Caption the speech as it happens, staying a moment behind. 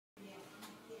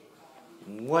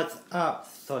What's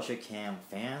up, Social Cam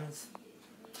fans?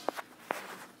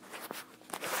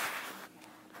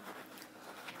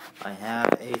 I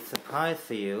have a surprise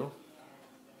for you.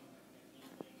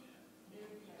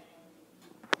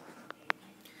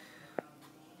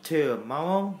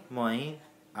 Tomorrow morning,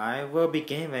 I will be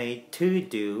getting ready to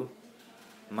do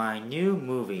my new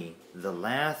movie, The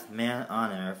Last Man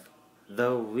on Earth,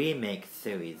 the Remake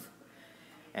series.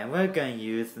 And we're going to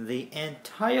use the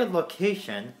entire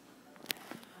location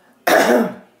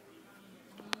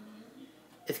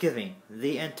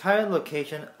the entire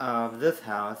location of this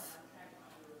house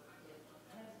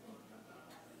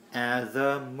as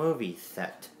a movie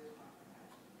set.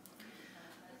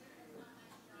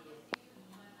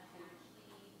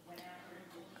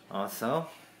 Also,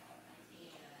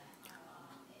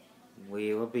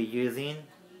 we will be using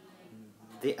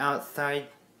the outside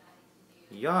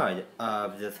yard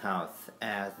of this house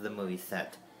as the movie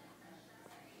set.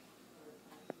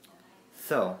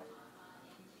 So,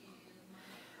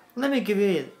 let me give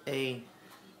you a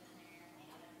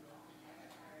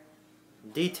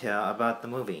detail about the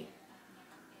movie.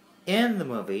 In the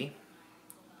movie,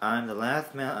 I'm the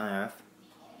last man on Earth,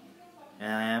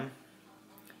 and I am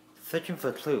searching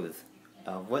for clues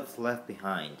of what's left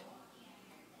behind.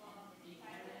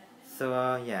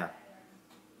 So, yeah.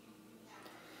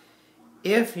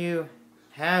 If you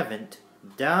haven't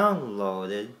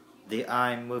downloaded the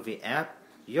iMovie app,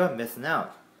 you're missing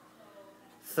out.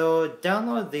 So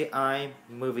download the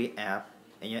iMovie app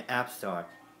in your app store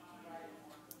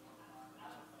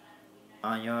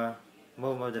on your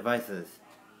mobile devices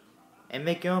and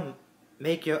make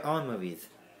your own movies.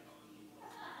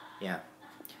 Yeah.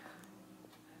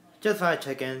 Just thought I'd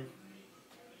check in.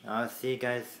 I'll see you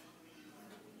guys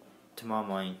tomorrow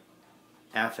morning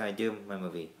after I do my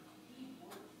movie.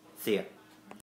 See ya.